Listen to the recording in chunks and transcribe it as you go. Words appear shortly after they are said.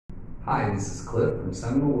Hi, this is Cliff from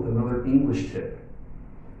Seminole with another English tip.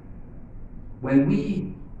 When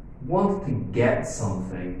we want to get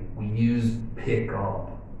something, we use pick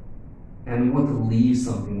up. And we want to leave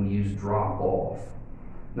something, we use drop off.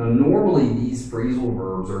 Now, normally these phrasal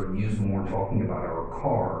verbs are used when we're talking about our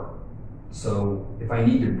car. So if I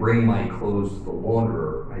need to bring my clothes to the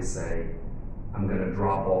launderer, I say, I'm going to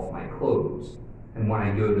drop off my clothes. And when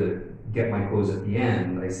I go to get my clothes at the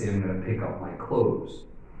end, I say I'm going to pick up my clothes.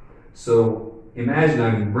 So imagine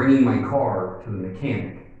I'm bringing my car to the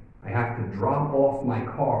mechanic. I have to drop off my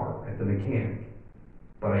car at the mechanic,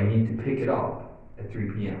 but I need to pick it up at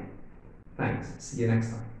 3 p.m. Thanks. See you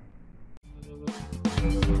next time.